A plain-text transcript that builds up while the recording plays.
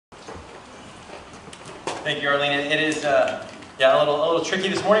Thank you, Arlene. It is a little tricky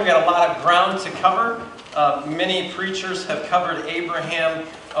this morning. We've got a lot of ground to cover. Many preachers have covered Abraham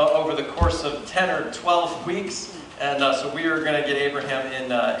over the course of 10 or 12 weeks. And so we are going to get Abraham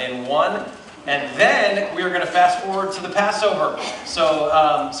in one. And then we are going to fast forward to the Passover. So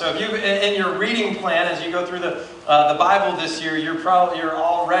if you, in your reading plan, as you go through the Bible this year, you're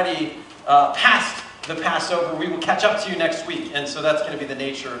already past the Passover. We will catch up to you next week. And so that's going to be the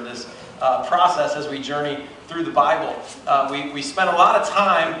nature of this process as we journey through the Bible. We spent a lot of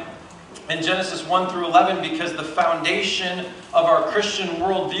time in Genesis 1 through 11 because the foundation of our Christian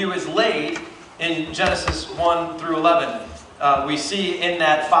worldview is laid in Genesis 1 through 11. We see in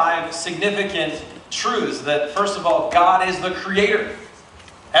that 5 significant truths that, first of all, God is the creator.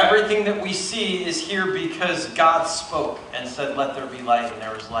 Everything that we see is here because God spoke and said, "Let there be light," and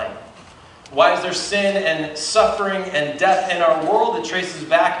there was light. Why is there sin and suffering and death in our world? It traces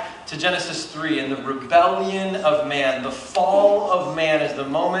back to Genesis 3 and the rebellion of man. The fall of man is the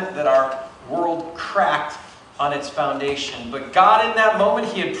moment that our world cracked on its foundation. But God in that moment,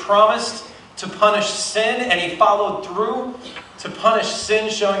 He had promised to punish sin, and He followed through to punish sin,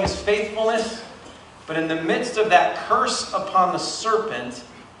 showing His faithfulness. But in the midst of that curse upon the serpent,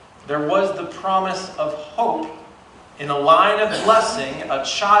 there was the promise of hope in a line of blessing, a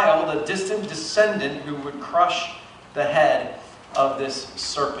child, a distant descendant who would crush the head of this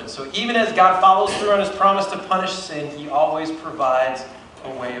serpent. So even as God follows through on His promise to punish sin, He always provides a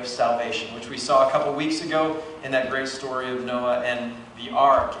way of salvation, which we saw a couple weeks ago in that great story of Noah and the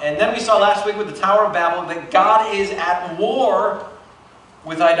ark. And then we saw last week with the Tower of Babel that God is at war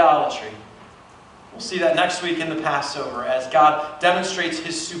with idolatry. We'll see that next week in the Passover as God demonstrates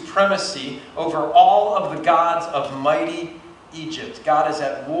His supremacy over all of the gods of mighty Egypt. God is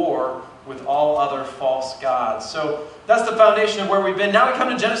at war with all other false gods. So that's the foundation of where we've been. Now we come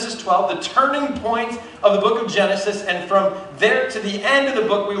to Genesis 12, the turning point of the book of Genesis. And from there to the end of the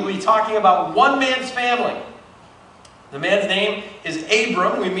book, we will be talking about one man's family. The man's name is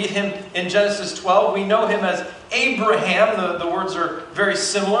Abram. We meet him in Genesis 12. We know him as Abraham. The words are very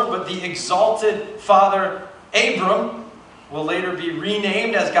similar, but the exalted father Abram will later be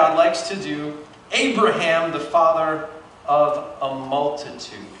renamed, as God likes to do, Abraham, the father of a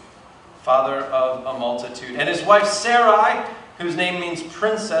multitude. Father of a multitude. And his wife Sarai, whose name means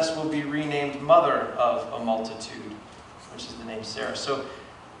princess, will be renamed mother of a multitude, which is the name Sarah. So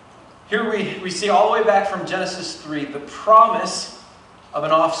here we see all the way back from Genesis 3, the promise of an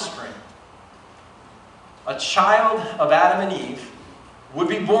offspring. A child of Adam and Eve would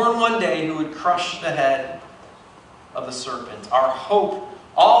be born one day who would crush the head of the serpent. Our hope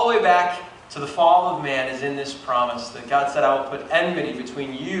all the way back to the fall of man is in this promise that God said, "I will put enmity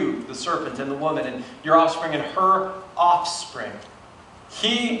between you, the serpent, and the woman, and your offspring and her offspring.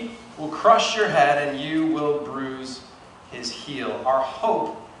 He will crush your head and you will bruise his heel." Our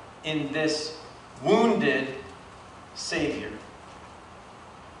hope in this wounded Savior.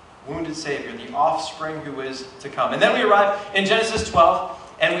 Wounded Savior, the offspring who is to come. And then we arrive in Genesis 12,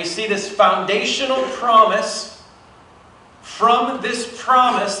 and we see this foundational promise. From this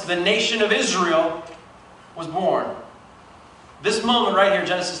promise, the nation of Israel was born. This moment right here,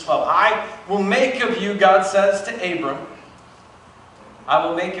 Genesis 12. "I will make of you," God says to Abram, "I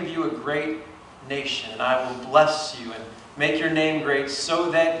will make of you a great nation, and I will bless you and make your name great so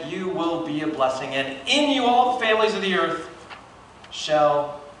that you will be a blessing. And in you all the families of the earth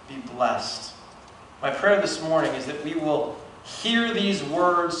shall be blessed." My prayer this morning is that we will hear these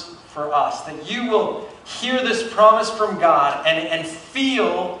words for us, that you will hear this promise from God and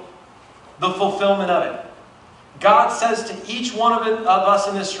feel the fulfillment of it. God says to each one of us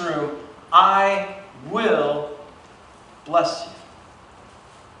in this room, "I will bless you.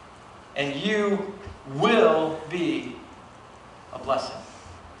 And you will be a blessing."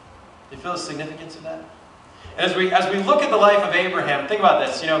 Do you feel the significance of that? And as we look at the life of Abraham, think about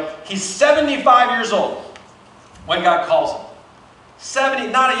this. He's 75 years old when God calls him. 70,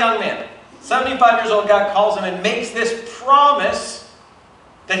 not a young man. 75 years old, God calls him and makes this promise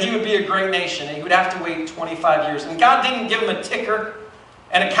that he would be a great nation. And he would have to wait 25 years. And God didn't give him a ticker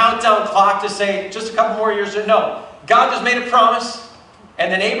and a countdown clock to say just a couple more years. No. God just made a promise.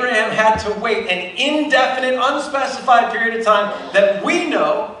 And then Abraham had to wait an indefinite, unspecified period of time that we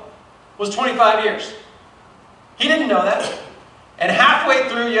know was 25 years. He didn't know that. And halfway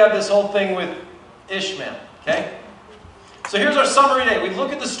through, you have this whole thing with Ishmael. Okay? So here's our summary today. We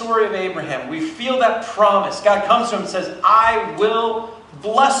look at the story of Abraham. We feel that promise. God comes to him and says, "I will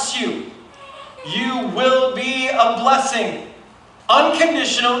bless you. You will be a blessing."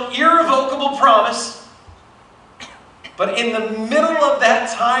 Unconditional, irrevocable promise. But in the middle of that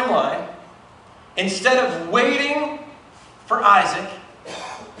timeline, Instead of waiting for Isaac,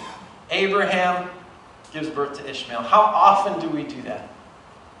 Abraham gives birth to Ishmael. How often do we do that?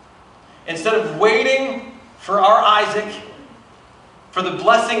 Instead of waiting for our Isaac, for the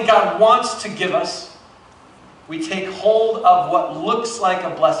blessing God wants to give us, we take hold of what looks like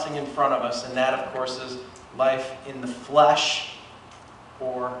a blessing in front of us, and that, of course, is life in the flesh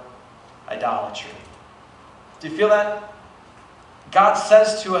or idolatry. Do you feel that? God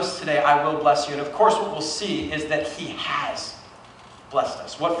says to us today, I will bless you. And of course, what we'll see is that He has blessed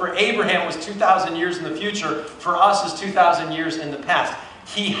us. What for Abraham was 2,000 years in the future, for us is 2,000 years in the past.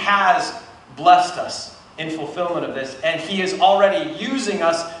 He has blessed us in fulfillment of this, and He is already using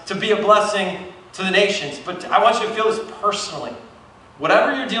us to be a blessing to the nations. But I want you to feel this personally.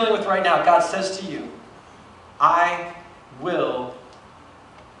 Whatever you're dealing with right now, God says to you, I will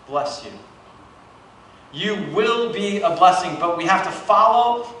bless you. You will be a blessing, but we have to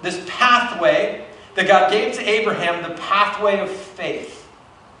follow this pathway that God gave to Abraham, the pathway of faith.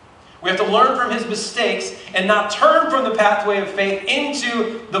 We have to learn from his mistakes and not turn from the pathway of faith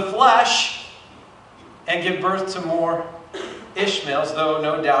into the flesh and give birth to more Ishmaels, though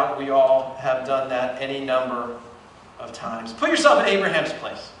no doubt we all have done that any number of times. Put yourself in Abraham's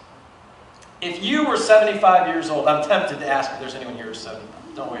place. If you were 75 years old, I'm tempted to ask if there's anyone here who's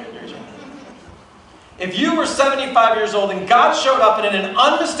 75. Don't worry, raise your hand. If you were 75 years old and God showed up and in an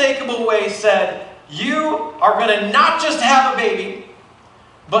unmistakable way said, you are going to not just have a baby,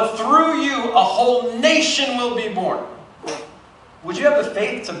 but through you a whole nation will be born. Would you have the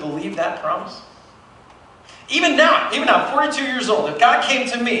faith to believe that promise? Even now, I'm 42 years old. If God came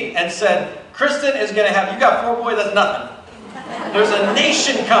to me and said, Kristen is going to have, you got 4 boys, that's nothing. There's a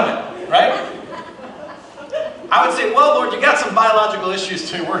nation coming, right? I would say, well, Lord, you got some biological issues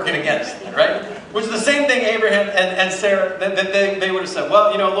to be working against, right? Which is the same thing Abraham and Sarah, that they would have said,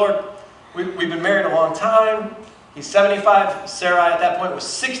 well, you know, Lord, we've been married a long time. He's 75. Sarah at that point was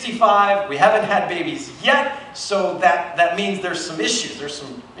 65. We haven't had babies yet, so that means there's some issues. There's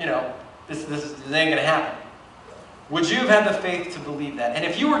some, you know, this ain't going to happen. Would you have had the faith to believe that? And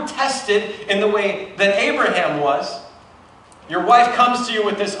if you were tested in the way that Abraham was, your wife comes to you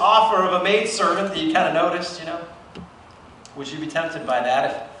with this offer of a maidservant that you kind of noticed, you know, would you be tempted by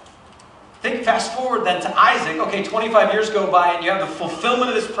that? Think fast forward then to Isaac. Okay, 25 years go by and you have the fulfillment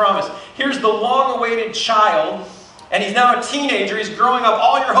of this promise. Here's the long-awaited child, and he's now a teenager. He's growing up.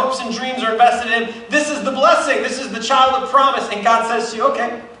 All your hopes and dreams are invested in him. This is the blessing. This is the child of promise. And God says to you,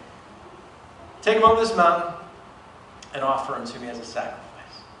 okay, take him over this mountain and offer him to me as a sacrifice.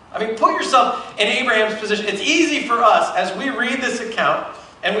 I mean, put yourself in Abraham's position. It's easy for us as we read this account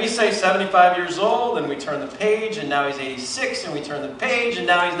and we say 75 years old and we turn the page and now he's 86 and we turn the page and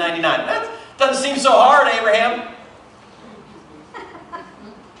now he's 99. That doesn't seem so hard, Abraham.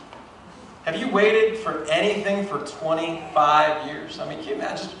 Have you waited for anything for 25 years? I mean, can you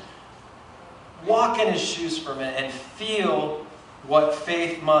imagine? Just walk in his shoes for a minute and feel what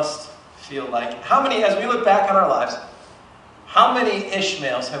faith must feel like. How many, as we look back on our lives, how many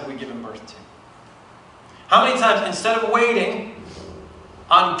Ishmaels have we given birth to? How many times, instead of waiting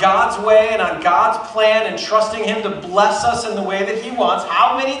on God's way and on God's plan and trusting Him to bless us in the way that He wants,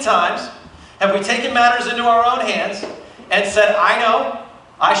 how many times have we taken matters into our own hands and said, I know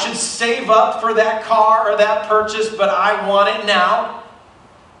I should save up for that car or that purchase, but I want it now,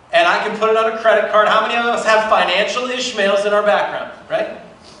 and I can put it on a credit card. How many of us have financial Ishmaels in our background, right?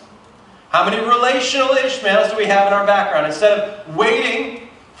 How many relational Ishmaels do we have in our background? Instead of waiting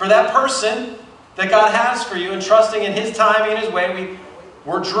for that person that God has for you and trusting in His timing and His way,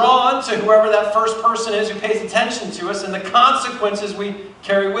 we're drawn to whoever that first person is who pays attention to us and the consequences we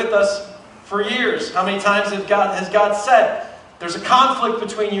carry with us for years. How many times has God said, there's a conflict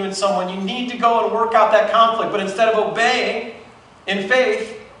between you and someone, you need to go and work out that conflict, but instead of obeying in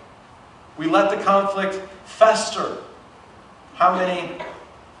faith, we let the conflict fester. How many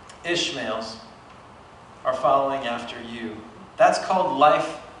Ishmaels are following after you? That's called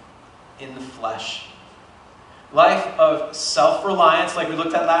life in the flesh. Life of self-reliance, like we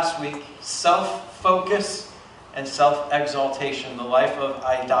looked at last week, self-focus and self-exaltation, the life of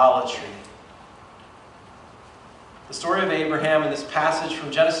idolatry. The story of Abraham in this passage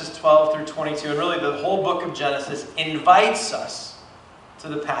from Genesis 12 through 22, and really the whole book of Genesis, invites us to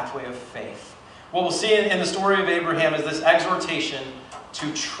the pathway of faith. What we'll see in the story of Abraham is this exhortation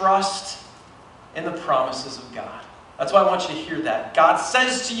to trust in the promises of God. That's why I want you to hear that. God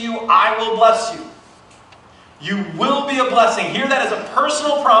says to you, I will bless you. You will be a blessing. Hear that as a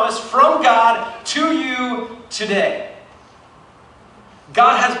personal promise from God to you today.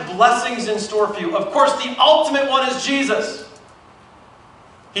 God has blessings in store for you. Of course, the ultimate one is Jesus.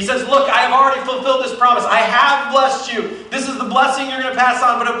 He says, look, I have already fulfilled this promise. I have blessed you. This is the blessing you're going to pass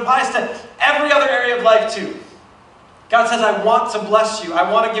on, but it applies to every other area of life too. God says, I want to bless you. I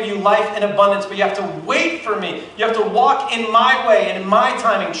want to give you life in abundance, but you have to wait for me. You have to walk in my way and in my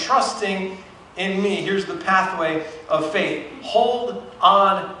timing, trusting in me. Here's the pathway of faith. Hold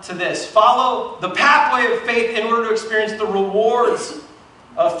on to this. Follow the pathway of faith in order to experience the rewards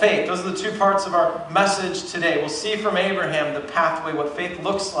of faith. Those are the two parts of our message today. We'll see from Abraham the pathway, what faith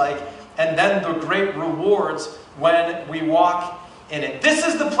looks like, and then the great rewards when we walk in it. This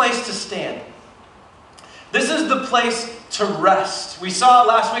is the place to stand. This is the place to rest. We saw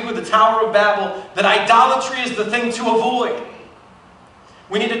last week with the Tower of Babel that idolatry is the thing to avoid.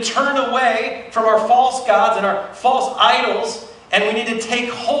 We need to turn away from our false gods and our false idols, and we need to take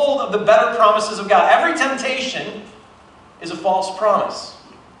hold of the better promises of God. Every temptation is a false promise.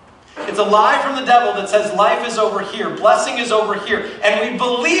 It's a lie from the devil that says life is over here, blessing is over here, and we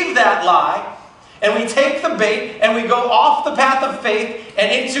believe that lie, and we take the bait, and we go off the path of faith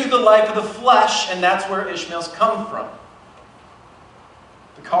and into the life of the flesh, and that's where Ishmael's come from.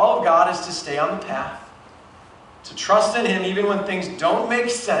 The call of God is to stay on the path, to trust in Him even when things don't make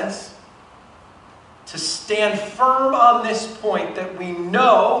sense, to stand firm on this point that we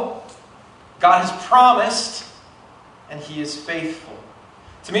know God has promised and He is faithful.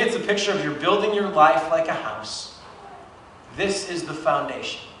 To me, it's a picture of you're building your life like a house. This is the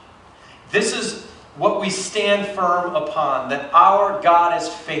foundation. This is what we stand firm upon, that our God is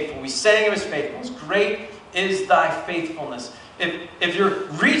faithful. We sang of His faithfulness. Great is thy faithfulness. If you're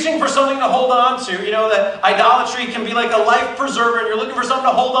reaching for something to hold on to, you know that idolatry can be like a life preserver, and you're looking for something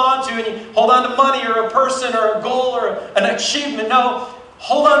to hold on to, and you hold on to money or a person or a goal or an achievement. No,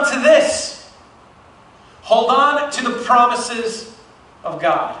 hold on to this. Hold on to the promises of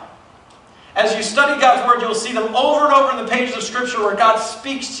God. As you study God's Word, you'll see them over and over in the pages of Scripture where God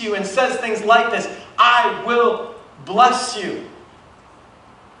speaks to you and says things like this: I will bless you.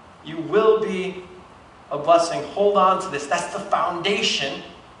 You will be a blessing. Hold on to this. That's the foundation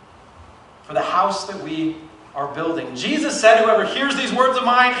for the house that we are building. Jesus said, whoever hears these words of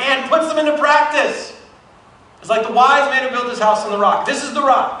mine and puts them into practice is like the wise man who built his house on the rock. This is the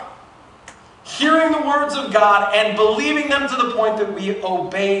rock. Hearing the words of God and believing them to the point that we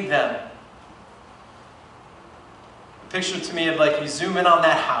obey them. Picture to me of like you zoom in on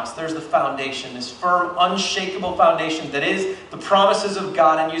that house. There's the foundation, this firm, unshakable foundation that is the promises of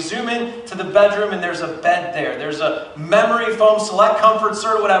God. And you zoom in to the bedroom and there's a bed there. There's a memory foam, select comfort,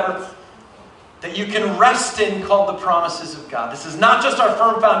 sort of whatever, that you can rest in called the promises of God. This is not just our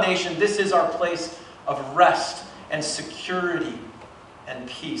firm foundation. This is our place of rest and security and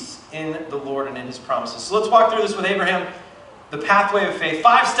peace in the Lord and in His promises. So let's walk through this with Abraham. The pathway of faith.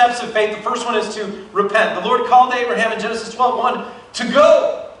 5 steps of faith. The first one is to repent. The Lord called Abraham in Genesis 12:1 to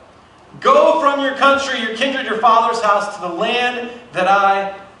go. Go from your country, your kindred, your father's house to the land that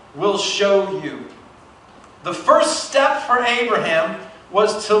I will show you. The first step for Abraham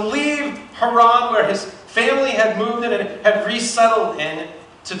was to leave Haran, where his family had moved in and had resettled in,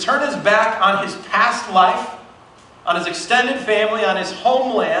 to turn his back on his past life, on his extended family, on his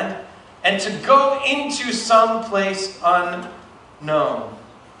homeland, and to go into some place unknown.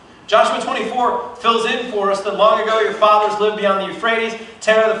 Joshua 24 fills in for us that long ago your fathers lived beyond the Euphrates,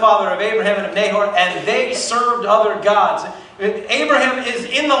 Terah the father of Abraham and of Nahor, and they served other gods. Abraham is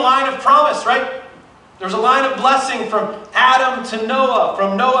in the line of promise, right? There's a line of blessing from Adam to Noah,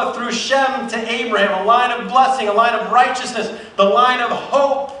 from Noah through Shem to Abraham, a line of blessing, a line of righteousness, the line of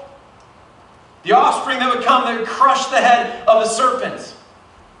hope. The offspring that would come that would crush the head of the serpent.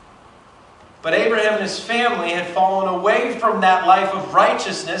 But Abraham and his family had fallen away from that life of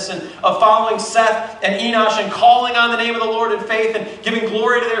righteousness and of following Seth and Enosh and calling on the name of the Lord in faith and giving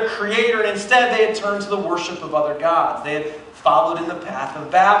glory to their Creator. And instead they had turned to the worship of other gods. They had followed in the path of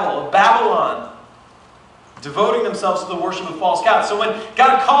Babylon, devoting themselves to the worship of false gods. So when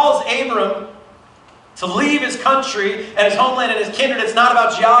God calls Abram to leave his country and his homeland and his kindred, it's not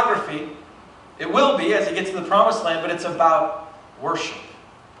about geography. It will be as he gets to the promised land, but it's about worship.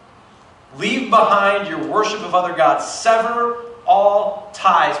 Leave behind your worship of other gods. Sever all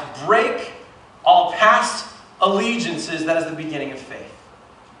ties. Break all past allegiances. That is the beginning of faith.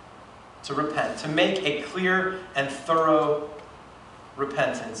 To repent. To make a clear and thorough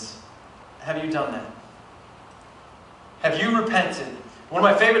repentance. Have you done that? Have you repented? One of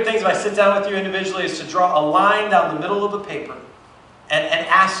my favorite things if I sit down with you individually is to draw a line down the middle of the paper and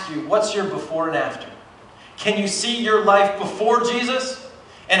ask you, what's your before and after? Can you see your life before Jesus?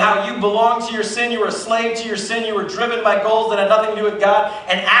 and how you belonged to your sin, you were a slave to your sin, you were driven by goals that had nothing to do with God.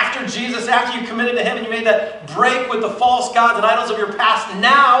 And after Jesus, after you committed to Him and you made that break with the false gods and idols of your past,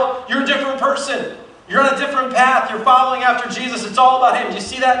 now you're a different person. You're on a different path. You're following after Jesus. It's all about Him. Do you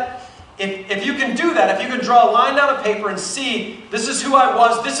see that? If you can do that, if you can draw a line down a paper and see, this is who I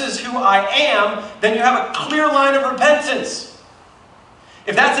was, this is who I am, then you have a clear line of repentance.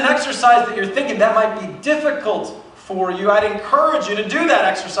 If that's an exercise that you're thinking that might be difficult for you, I'd encourage you to do that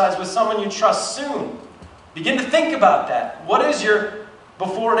exercise with someone you trust soon. Begin to think about that. What is your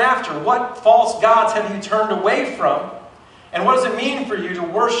before and after? What false gods have you turned away from? And what does it mean for you to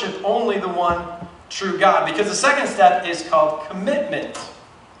worship only the one true God? Because the second step is called commitment.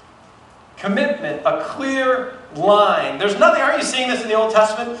 Commitment, a clear line. There's nothing, aren't you seeing this in the Old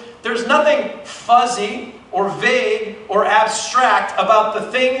Testament? There's nothing fuzzy or vague or abstract about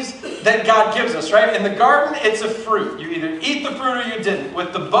the things that God gives us, right? In the garden, it's a fruit. You either eat the fruit or you didn't.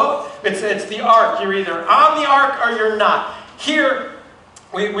 With the boat, it's the ark. You're either on the ark or you're not. Here,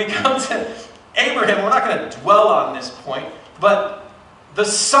 we come to Abraham. We're not going to dwell on this point, but the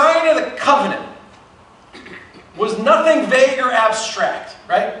sign of the covenant was nothing vague or abstract,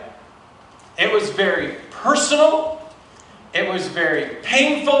 right? It was very personal, it was very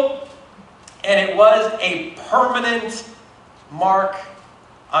painful, and it was a permanent mark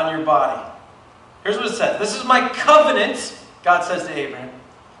on your body. Here's what it says. This is my covenant, God says to Abraham,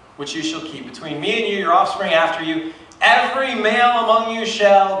 which you shall keep between me and you, your offspring after you. Every male among you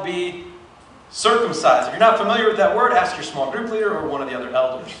shall be circumcised. If you're not familiar with that word, ask your small group leader or one of the other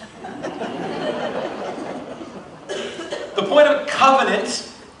elders. The point of a covenant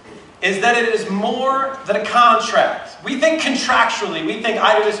is that it is more than a contract. We think contractually. We think,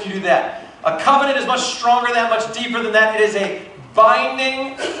 I do this, you do that. A covenant is much stronger than that, much deeper than that. It is a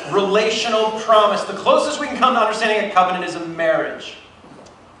binding relational promise. The closest we can come to understanding a covenant is a marriage,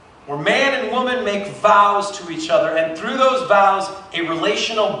 where man and woman make vows to each other, and through those vows, a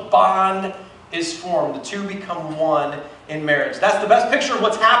relational bond is formed. The two become one in marriage. That's the best picture of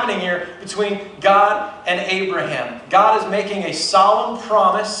what's happening here between God and Abraham. God is making a solemn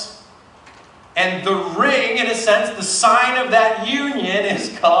promise, and the ring, in a sense, the sign of that union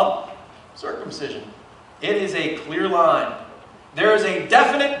is called circumcision. It is a clear line. There is a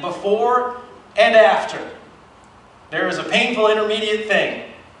definite before and after. There is a painful intermediate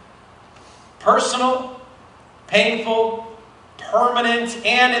thing. Personal, painful, permanent,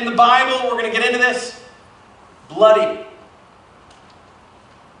 and in the Bible, we're going to get into this, bloody.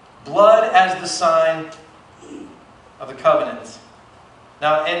 Blood as the sign of the covenant.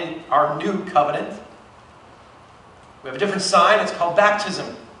 Now, in our new covenant, we have a different sign. It's called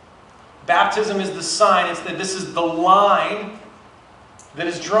baptism. Baptism is the sign. This is the line that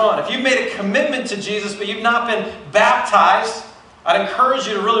is drawn. If you've made a commitment to Jesus, but you've not been baptized, I'd encourage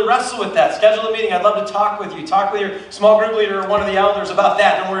you to really wrestle with that. Schedule a meeting. I'd love to talk with you. Talk with your small group leader or one of the elders about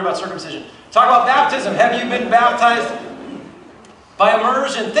that. Don't worry about circumcision. Talk about baptism. Have you been baptized by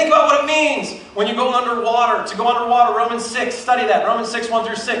immersion? Think about what it means when you go underwater. To go underwater, Romans 6, study that. Romans 6, 1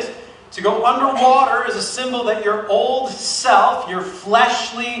 through 6. To go underwater is a symbol that your old self, your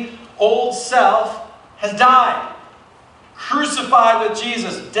fleshly old self, has died. Crucified with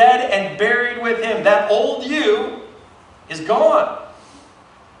Jesus, dead and buried with Him. That old you is gone.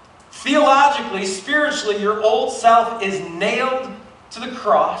 Theologically, spiritually, your old self is nailed to the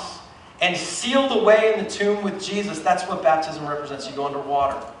cross and sealed away in the tomb with Jesus. That's what baptism represents. You go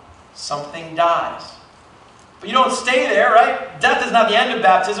underwater. Something dies. But you don't stay there, right? Death is not the end of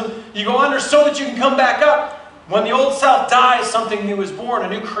baptism. You go under so that you can come back up. When the old self dies, something new is born, a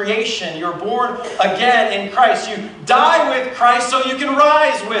new creation. You're born again in Christ. You die with Christ so you can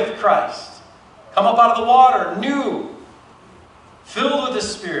rise with Christ. Come up out of the water, new, filled with the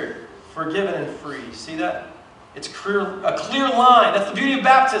Spirit, forgiven and free. See that? It's a clear line. That's the beauty of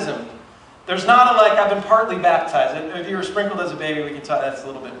baptism. There's not a like, I've been partly baptized. If you were sprinkled as a baby, we can talk that's a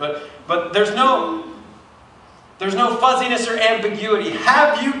little bit. But there's no fuzziness or ambiguity.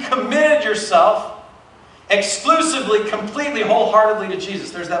 Have you committed yourself exclusively, completely, wholeheartedly to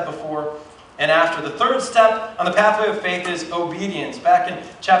Jesus? There's that before and after. The third step on the pathway of faith is obedience. Back in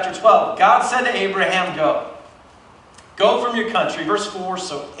chapter 12, God said to Abraham, go. Go from your country. Verse 4,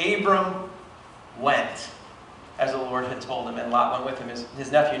 so Abram went, as the Lord had told him, and Lot went with him,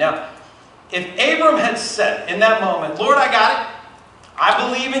 his nephew. Now, if Abram had said in that moment, Lord, I got it. I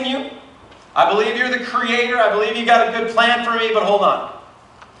believe in you. I believe you're the creator. I believe you got a good plan for me, but hold on.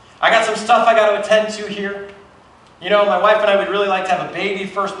 I got some stuff I got to attend to here. You know, my wife and I would really like to have a baby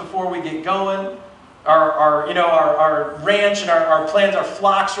first before we get going. our ranch and our plans, our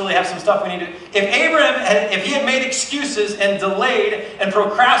flocks really have some stuff we need to do. If Abraham, if he had made excuses and delayed and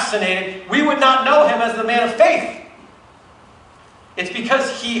procrastinated, we would not know him as the man of faith. It's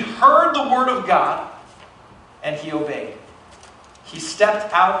because he heard the word of God and he obeyed. He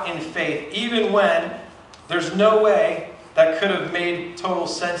stepped out in faith even when there's no way that could have made total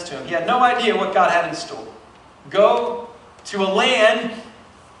sense to him. He had no idea what God had in store. Go to a land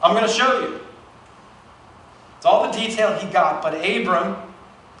I'm going to show you. It's all the detail he got, but Abram,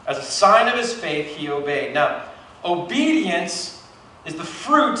 as a sign of his faith, he obeyed. Now, obedience is the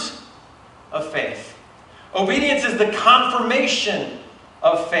fruit of faith. Obedience is the confirmation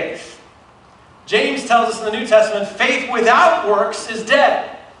of faith. James tells us in the New Testament, faith without works is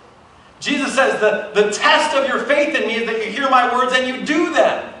dead. Jesus says, the test of your faith in me is that you hear my words and you do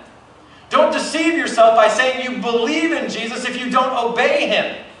them. Don't deceive yourself by saying you believe in Jesus if you don't obey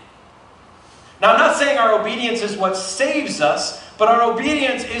him. Now, I'm not saying our obedience is what saves us, but our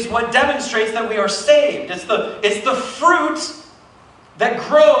obedience is what demonstrates that we are saved. It's the fruit that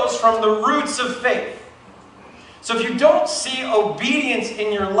grows from the roots of faith. So if you don't see obedience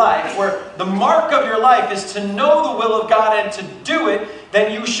in your life, where the mark of your life is to know the will of God and to do it,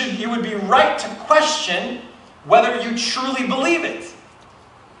 then you would be right to question whether you truly believe it.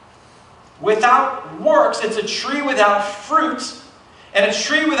 Without works, it's a tree without fruit. And a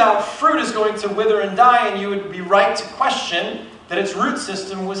tree without fruit is going to wither and die, and you would be right to question that its root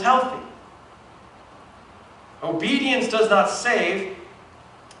system was healthy. Obedience does not save,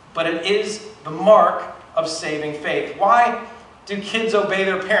 but it is the mark of saving faith. Why do kids obey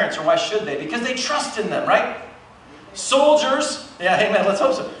their parents, or why should they? Because they trust in them, right? Soldiers, yeah, amen, let's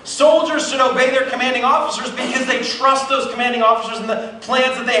hope so. Soldiers should obey their commanding officers because they trust those commanding officers and the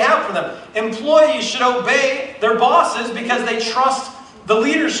plans that they have for them. Employees should obey their bosses because they trust the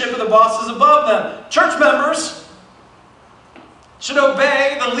leadership of the bosses above them. Church members should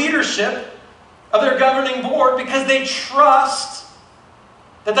obey the leadership of their governing board because they trust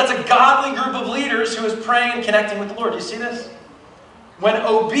that that's a godly group of leaders who is praying and connecting with the Lord. Do you see this? When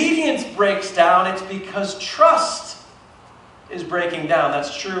obedience breaks down, it's because trust is breaking down.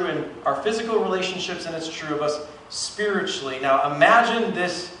 That's true in our physical relationships, and it's true of us spiritually. Now imagine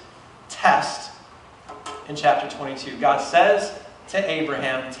this test in chapter 22. God says to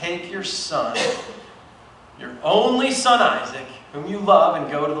Abraham, take your son, your only son Isaac, whom you love,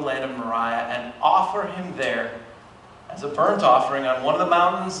 and go to the land of Moriah and offer him there as a burnt offering on one of the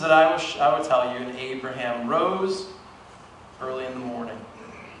mountains that I will tell you. And Abraham rose early in the morning.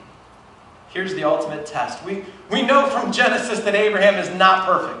 Here's the ultimate test. We know from Genesis that Abraham is not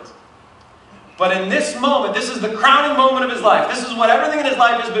perfect. But in this moment, this is the crowning moment of his life. This is what everything in his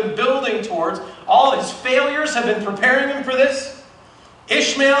life has been building towards. All of his failures have been preparing him for this.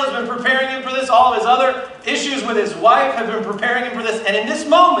 Ishmael has been preparing him for this. All of his other issues with his wife have been preparing him for this. And in this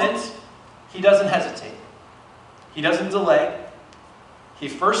moment, he doesn't hesitate. He doesn't delay.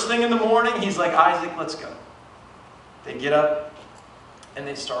 First thing in the morning, he's like, Isaac, let's go. They get up and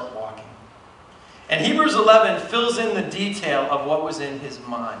they start walking. And Hebrews 11 fills in the detail of what was in his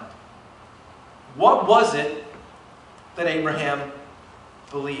mind. What was it that Abraham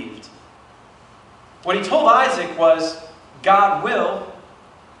believed? What he told Isaac was, God will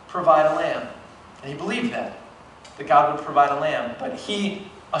provide a lamb. And he believed that God would provide a lamb. But he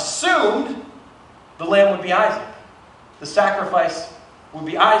assumed the lamb would be Isaac. The sacrifice would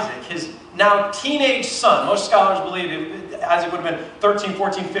be Isaac, his now teenage son. Most scholars believe Isaac would have been 13,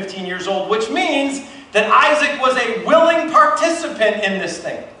 14, 15 years old, which means that Isaac was a willing participant in this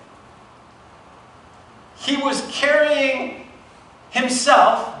thing. He was carrying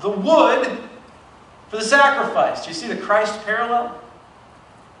himself, the wood, for the sacrifice. Do you see the Christ parallel?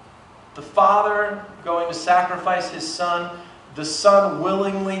 The father going to sacrifice his son, the son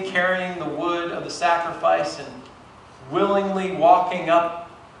willingly carrying the wood of the sacrifice and willingly walking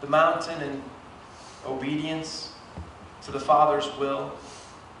up the mountain in obedience to the Father's will.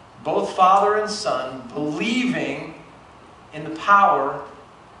 Both father and son believing in the power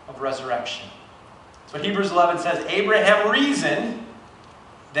of resurrection. That's what Hebrews 11 says. Abraham reasoned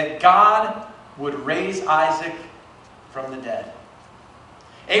that God would raise Isaac from the dead.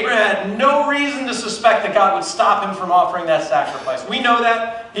 Abraham had no reason to suspect that God would stop him from offering that sacrifice. We know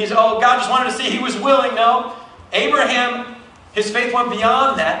that. God just wanted to see he was willing. No. Abraham, his faith went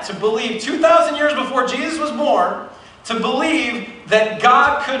beyond that to believe, 2,000 years before Jesus was born, to believe that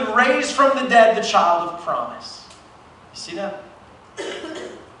God could raise from the dead the child of promise. You see that?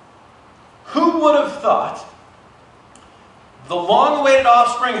 Who would have thought the long-awaited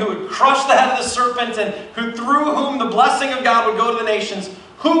offspring who would crush the head of the serpent and through whom the blessing of God would go to the nations,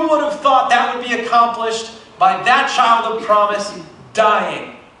 Who would have thought that would be accomplished by that child of promise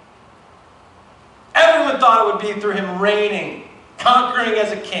dying? Everyone thought it would be through him reigning, conquering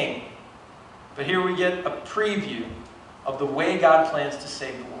as a king. But here we get a preview of the way God plans to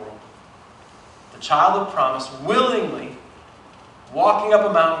save the world. The child of promise willingly walking up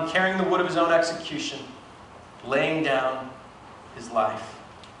a mountain, carrying the wood of his own execution, laying down his life.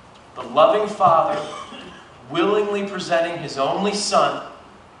 The loving Father willingly presenting his only Son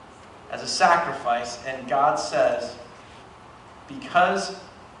as a sacrifice, and God says, because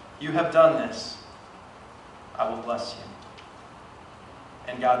you have done this, I will bless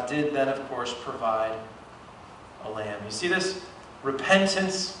you. And God did then, of course, provide a lamb. You see this?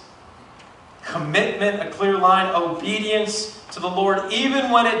 Repentance, commitment, a clear line, obedience to the Lord,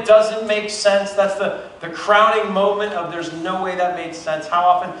 even when it doesn't make sense. That's the crowning moment of there's no way that made sense. How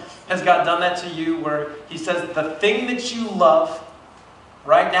often has God done that to you where he says, the thing that you love,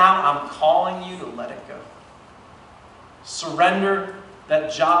 right now I'm calling you to let it go. Surrender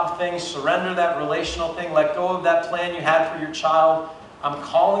that job thing, surrender that relational thing, let go of that plan you had for your child. I'm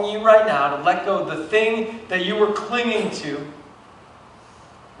calling you right now to let go of the thing that you were clinging to.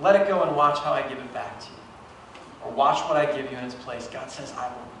 Let it go and watch how I give it back to you. Or watch what I give you in its place. God says, I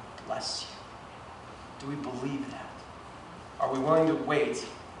will bless you. Do we believe that? Are we willing to wait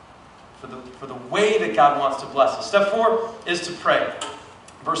for the way that God wants to bless us? Step 4 is to pray.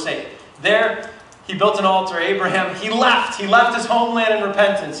 Verse 8. There, he built an altar. Abraham, he left his homeland in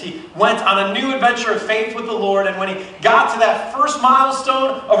repentance. He went on a new adventure of faith with the Lord. And when he got to that first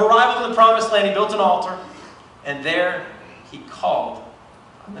milestone of arrival in the promised land, he built an altar. And there he called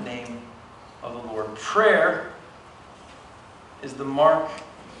on the name of the Lord. Prayer is the mark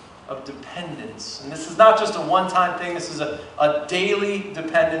of dependence. And this is not just a one-time thing. This is a daily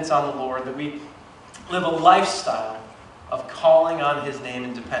dependence on the Lord, that we live a lifestyle of calling on his name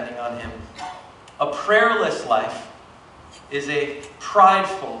and depending on him. A prayerless life is a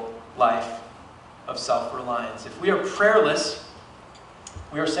prideful life of self-reliance. If we are prayerless,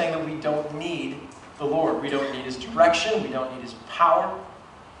 we are saying that we don't need the Lord. We don't need his direction. We don't need his power.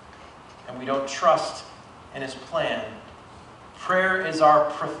 And we don't trust in his plan. Prayer is our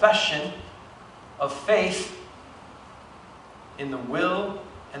profession of faith in the will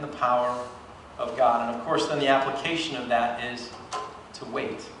and the power of God. And of course, then the application of that is to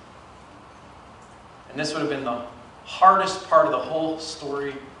wait. And this would have been the hardest part of the whole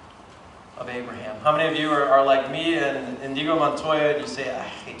story of Abraham. How many of you are like me and Indigo Montoya and you say, I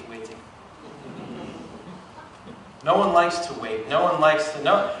hate waiting? No one likes to wait. No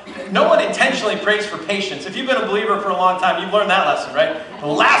one intentionally prays for patience. If you've been a believer for a long time, you've learned that lesson, right? The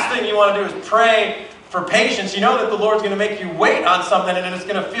last thing you want to do is pray for patience. You know that the Lord's going to make you wait on something and it's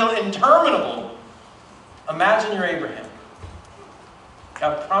going to feel interminable. Imagine you're Abraham.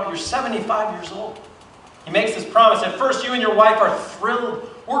 You're 75 years old. He makes this promise. At first, you and your wife are thrilled.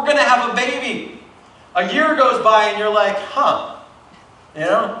 We're going to have a baby. A year goes by and you're like,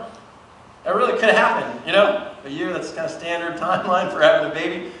 that really could have happened, A year, that's kind of standard timeline for having a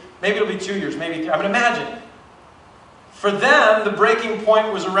baby. Maybe it'll be 2 years, maybe 3. Imagine. For them, the breaking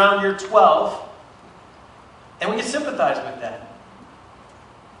point was around year 12. And we can sympathize with that.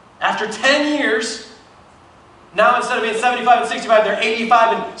 After 10 years, now instead of being 75 and 65, they're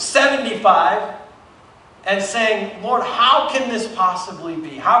 85 and 75. And saying, Lord, how can this possibly be?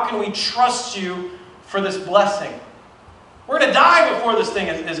 How can we trust you for this blessing? We're going to die before this thing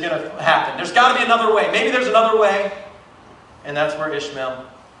is going to happen. There's got to be another way. Maybe there's another way. And that's where Ishmael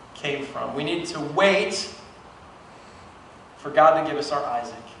came from. We need to wait for God to give us our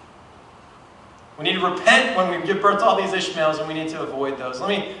Isaac. We need to repent when we give birth to all these Ishmaels, and we need to avoid those. Let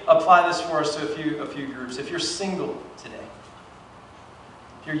me apply this for us to a few groups. If you're single today,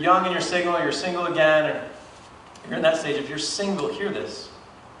 if you're young and you're single again, or you're in that stage, if you're single, hear this.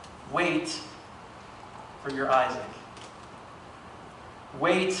 Wait for your Isaac.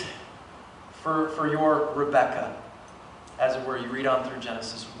 Wait for your Rebecca, as it were. You read on through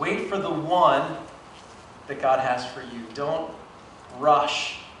Genesis. Wait for the one that God has for you. Don't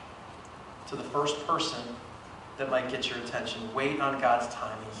rush to the first person that might get your attention. Wait on God's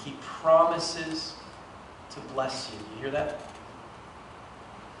timing. He promises to bless you. You hear that?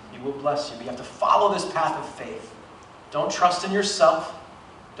 He will bless you. But you have to follow this path of faith. Don't trust in yourself.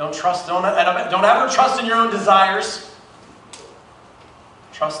 Don't ever trust in your own desires.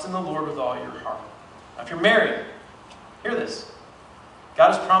 Trust in the Lord with all your heart. Now, if you're married, hear this.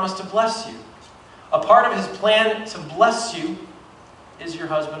 God has promised to bless you. A part of his plan to bless you is your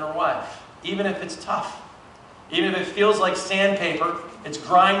husband or wife, even if it's tough. Even if it feels like sandpaper, it's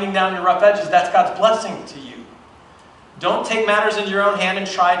grinding down your rough edges, that's God's blessing to you. Don't take matters into your own hand and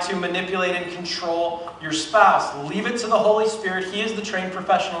try to manipulate and control your spouse. Leave it to the Holy Spirit. He is the trained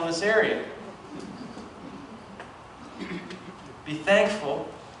professional in this area. Be thankful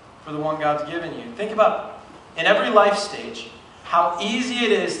for the one God's given you. Think about, in every life stage, how easy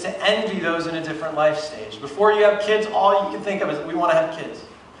it is to envy those in a different life stage. Before you have kids, all you can think of is, we want to have kids.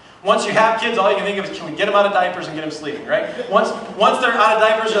 Once you have kids, all you can think of is, can we get them out of diapers and get them sleeping, right? Once they're out of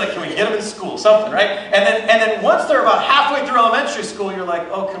diapers, you're like, can we get them in school? Something, right? And then once they're about halfway through elementary school, you're like,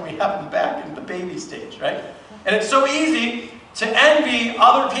 oh, can we have them back in the baby stage, right? And it's so easy to envy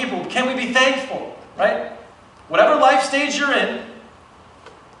other people. Can we be thankful, right? Whatever life stage you're in,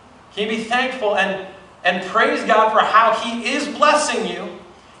 can you be thankful and praise God for how He is blessing you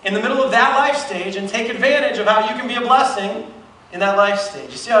in the middle of that life stage, and take advantage of how you can be a blessing in that life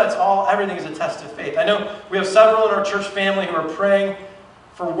stage. You see how everything is a test of faith. I know we have several in our church family who are praying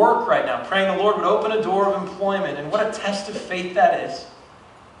for work right now, praying the Lord would open a door of employment. And what a test of faith that is,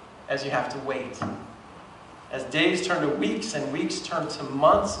 as you have to wait. As days turn to weeks and weeks turn to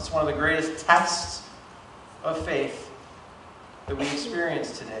months, it's one of the greatest tests of faith that we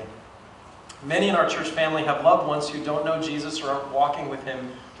experience today. Many in our church family have loved ones who don't know Jesus or aren't walking with Him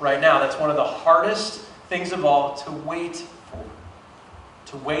right now. That's one of the hardest things of all to wait for.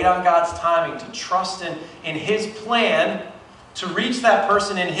 To wait on God's timing, to trust in His plan to reach that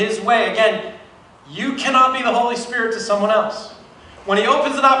person in His way. Again, you cannot be the Holy Spirit to someone else. When He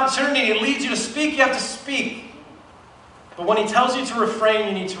opens an opportunity and He leads you to speak, you have to speak. But when He tells you to refrain,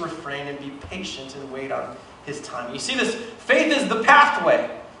 you need to refrain and be patient and wait on His timing. You see, this faith is the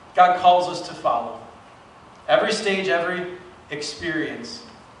pathway God calls us to follow. Every stage, every experience.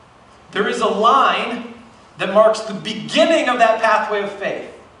 There is a line that marks the beginning of that pathway of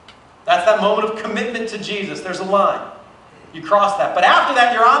faith. That's that moment of commitment to Jesus. There's a line. You cross that. But after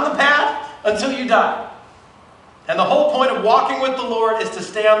that, you're on the path until you die. And the whole point of walking with the Lord is to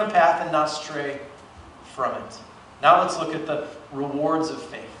stay on the path and not stray from it. Now let's look at the rewards of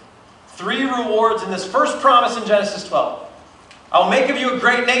faith. 3 rewards in this first promise in Genesis 12. I will make of you a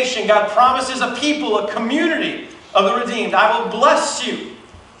great nation. God promises a people, a community of the redeemed. I will bless you.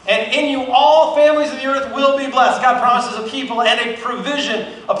 And in you all families of the earth will be blessed. God promises a people and a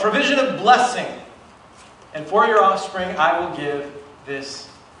provision of blessing. And for your offspring I will give this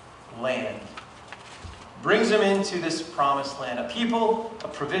land. Brings them into this promised land. A people, a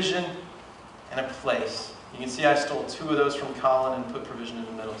provision, and a place. You can see I stole 2 of those from Colin and put provision in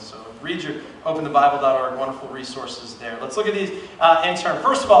the middle. So read your openthebible.org, wonderful resources there. Let's look at these in turn.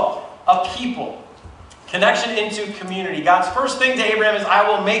 First of all, a people. Connection into community. God's first thing to Abraham is, I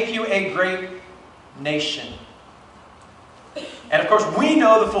will make you a great nation. And of course, we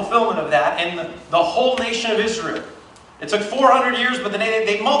know the fulfillment of that in the whole nation of Israel. It took 400 years, but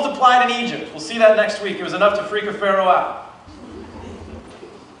they multiplied in Egypt. We'll see that next week. It was enough to freak a Pharaoh out.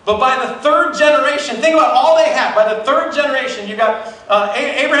 But by the 3rd generation, think about all they had. By the 3rd generation, you got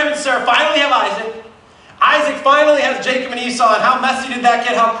Abraham and Sarah finally have Isaac. Isaac finally has Jacob and Esau. And how messy did that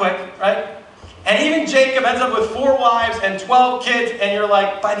get? How quick, right? And even Jacob ends up with 4 wives and 12 kids. And you're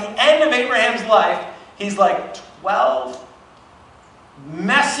like, by the end of Abraham's life, he's like 12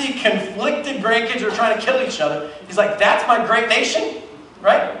 messy, conflicted grandkids who are trying to kill each other. He's like, that's my great nation?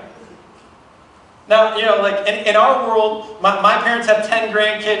 Right? Now, like in our world, my parents have 10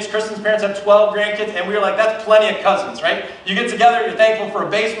 grandkids, Kristen's parents have 12 grandkids, and we were like, that's plenty of cousins, right? You get together, you're thankful for a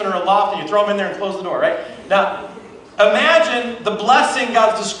basement or a loft, and you throw them in there and close the door, right? Now, imagine the blessing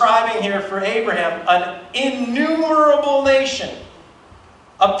God's describing here for Abraham, an innumerable nation,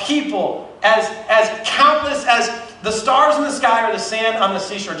 a people as countless as the stars in the sky or the sand on the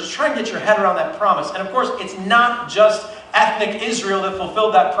seashore. Just try and get your head around that promise. And of course, it's not just ethnic Israel that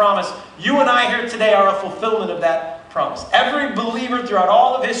fulfilled that promise. You and I here today are a fulfillment of that promise. Every believer throughout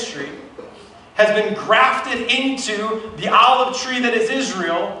all of history has been grafted into the olive tree that is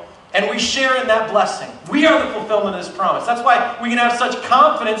Israel, and we share in that blessing. We are the fulfillment of this promise. That's why we can have such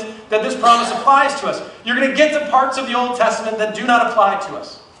confidence that this promise applies to us. You're going to get to parts of the Old Testament that do not apply to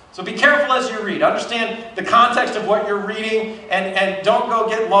us. So be careful as you read. Understand the context of what you're reading, and don't go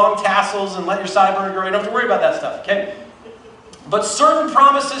get long tassels and let your sideburn grow. You don't have to worry about that stuff, okay? But certain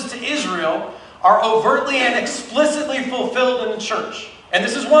promises to Israel are overtly and explicitly fulfilled in the church. And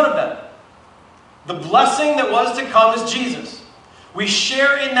this is one of them. The blessing that was to come is Jesus. We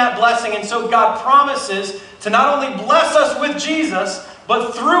share in that blessing, and so God promises to not only bless us with Jesus,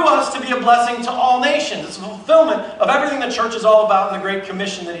 but through us to be a blessing to all nations. It's a fulfillment of everything the church is all about in the Great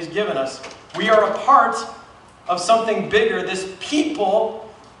Commission that He's given us. We are a part of something bigger, this people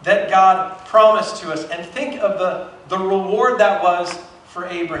that God promised to us. And think of the reward that was for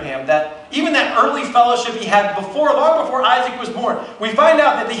Abraham, that even that early fellowship he had long before Isaac was born, we find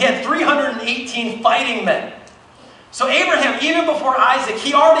out that he had 318 fighting men. So Abraham, even before Isaac,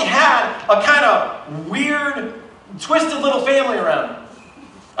 he already had a kind of weird, twisted little family around him.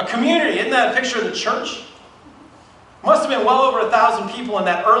 A community. Isn't that a picture of the church? Must have been well over 1,000 people in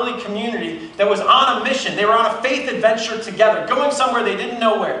that early community that was on a mission. They were on a faith adventure together, going somewhere they didn't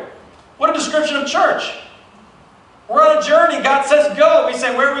know where. What a description of church. We're on a journey. God says go. We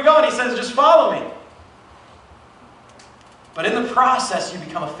say, where are we going? He says, just follow me. But in the process, you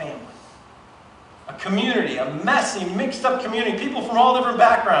become a family. A community, a messy, mixed up community. People from all different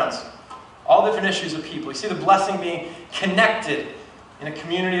backgrounds. All different issues of people. You see the blessing being connected in a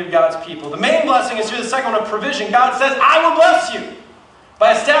community of God's people. The main blessing is here, the second one, of provision. God says, I will bless you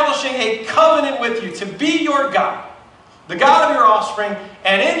by establishing a covenant with you to be your God, the God of your offspring,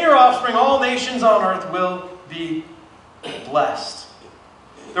 and in your offspring all nations on earth will be blessed.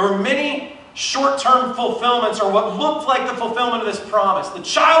 There were many short-term fulfillments, or what looked like the fulfillment of this promise. The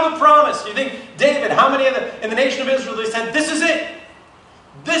child of promise. You think, David, how many in the nation of Israel, they said, this is it.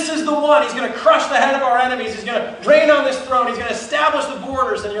 This is the one. He's going to crush the head of our enemies. He's going to reign on this throne. He's going to establish the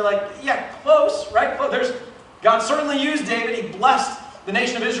borders. And you're like, yeah, close, right? God certainly used David. He blessed the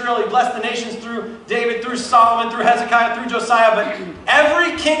nation of Israel. He blessed the nations through David, through Solomon, through Hezekiah, through Josiah. But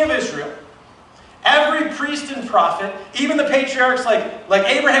every king of Israel, every priest and prophet, even the patriarchs like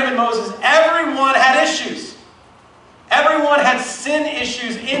Abraham and Moses, everyone had issues. Everyone had sin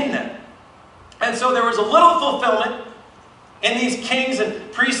issues in them. And so there was a little fulfillment in these kings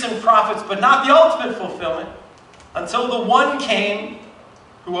and priests and prophets, but not the ultimate fulfillment until the one came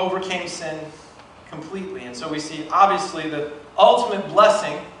who overcame sin completely. And so we see, obviously, the ultimate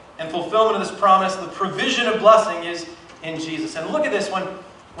blessing and fulfillment of this promise, the provision of blessing, is in Jesus. And look at this.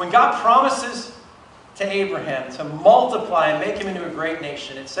 When God promises to Abraham to multiply and make him into a great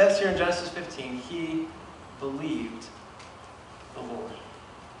nation, it says here in Genesis 15, he believed the Lord.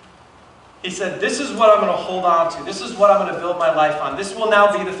 He said, this is what I'm going to hold on to. This is what I'm going to build my life on. This will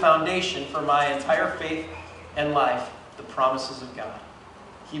now be the foundation for my entire faith and life, the promises of God.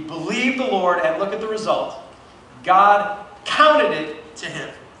 He believed the Lord, and look at the result. God counted it to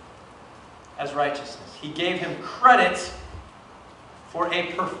him as righteousness. He gave him credit for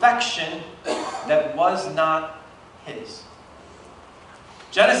a perfection that was not his.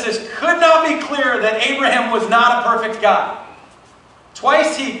 Genesis could not be clearer that Abraham was not a perfect guy.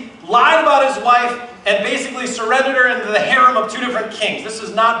 Twice he lied about his wife and basically surrendered her into the harem of two different kings. This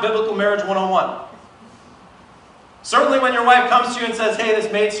is not biblical marriage 101. Certainly when your wife comes to you and says, hey,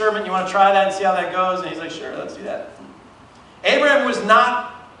 this maidservant, you want to try that and see how that goes? And he's like, sure, let's do that. Abraham was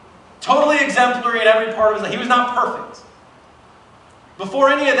not totally exemplary in every part of his life. He was not perfect. Before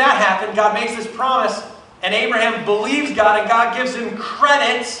any of that happened, God makes this promise, and Abraham believes God, and God gives him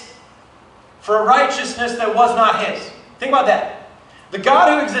credit for a righteousness that was not his. Think about that. The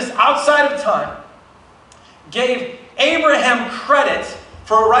God who exists outside of time gave Abraham credit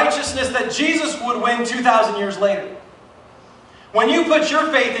for a righteousness that Jesus would win 2,000 years later. When you put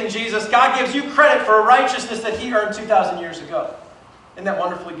your faith in Jesus, God gives you credit for a righteousness that he earned 2,000 years ago. Isn't that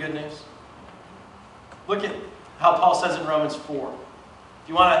wonderfully good news? Look at how Paul says in Romans 4. If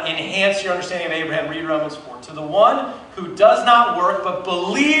you want to enhance your understanding of Abraham, read Romans 4. To the one who does not work, but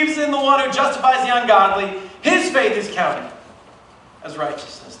believes in the one who justifies the ungodly, his faith is counted as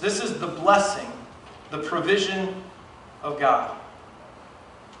righteousness. This is the blessing, the provision of God.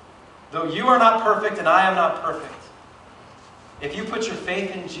 Though you are not perfect and I am not perfect, if you put your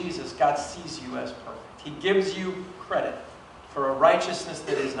faith in Jesus, God sees you as perfect. He gives you credit for a righteousness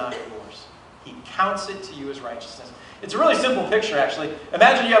that is not yours. He counts it to you as righteousness. It's a really simple picture, actually.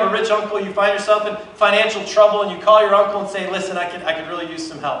 Imagine you have a rich uncle, you find yourself in financial trouble, and you call your uncle and say, listen, I could really use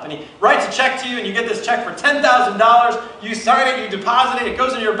some help. And he writes a check to you, and you get this check for $10,000. You sign it, you deposit it, it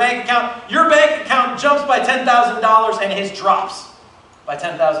goes into your bank account. Your bank account jumps by $10,000, and his drops by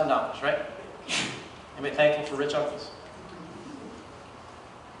 $10,000, right? Anybody thankful for rich uncles?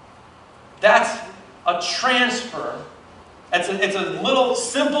 That's a transfer. It's a little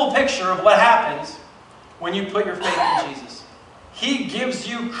simple picture of what happens when you put your faith in Jesus. He gives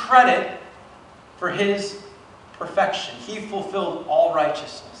you credit for his perfection. He fulfilled all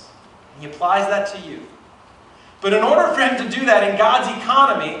righteousness. He applies that to you. But in order for him to do that in God's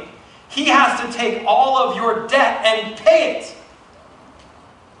economy, he has to take all of your debt and pay it.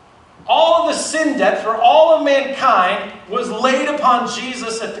 All of the sin debt for all of mankind was laid upon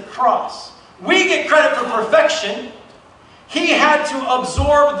Jesus at the cross. We get credit for perfection. He had to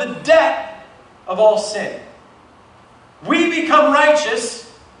absorb the debt of all sin. We become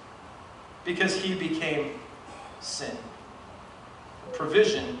righteous because he became sin. a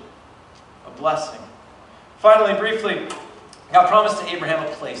provision, a blessing. Finally, briefly, God promised to Abraham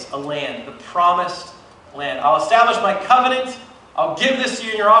a place, a land, the promised land. I'll establish my covenant. I'll give this to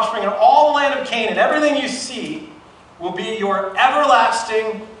you and your offspring, and all the land of Canaan. Everything you see will be your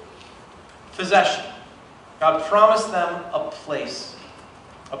everlasting possession. God promised them a place.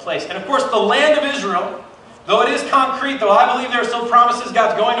 A place. And of course, the land of Israel, though it is concrete, though I believe there are still promises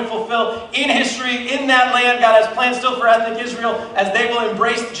God's going to fulfill in history, in that land, God has plans still for ethnic Israel as they will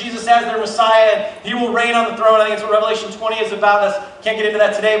embrace Jesus as their Messiah, and He will reign on the throne. I think it's what Revelation 20 is about. Can't get into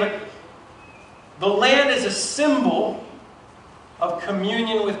that today, but the land is a symbol of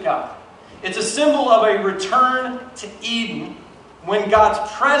communion with God. It's a symbol of a return to Eden when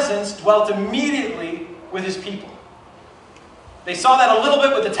God's presence dwelt immediately with His people. They saw that a little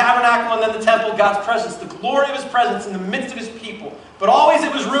bit with the tabernacle and then the temple, God's presence, the glory of His presence in the midst of His people. But always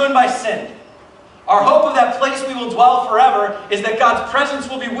it was ruined by sin. Our hope of that place we will dwell forever is that God's presence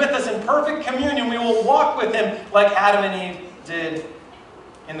will be with us in perfect communion. We will walk with Him like Adam and Eve did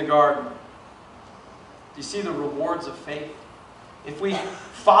in the garden. Do you see the rewards of faith? If we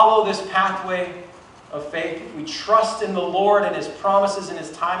follow this pathway of faith, if we trust in the Lord and His promises and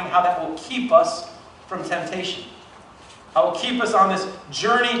His timing, how that will keep us from temptation. How it will keep us on this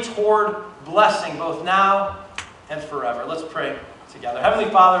journey toward blessing, both now and forever. Let's pray together. Heavenly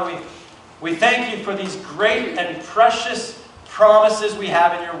Father, we thank You for these great and precious promises we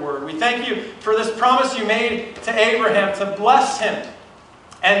have in Your Word. We thank You for this promise You made to Abraham to bless him,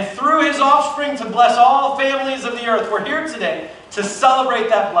 and through his offspring to bless all families of the earth. We're here today to celebrate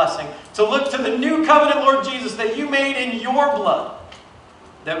that blessing, to look to the new covenant, Lord Jesus, that You made in Your blood,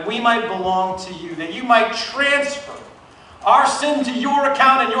 that we might belong to You, that You might transfer our sin to Your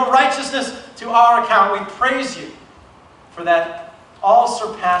account and Your righteousness to our account. We praise You for that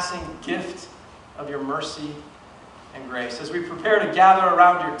all-surpassing gift of Your mercy and grace. As we prepare to gather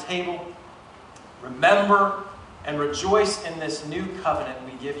around Your table, remember and rejoice in this new covenant,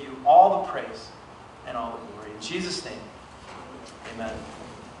 we give You all the praise and all the glory. In Jesus' name, amen.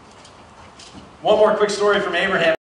 One more quick story from Abraham.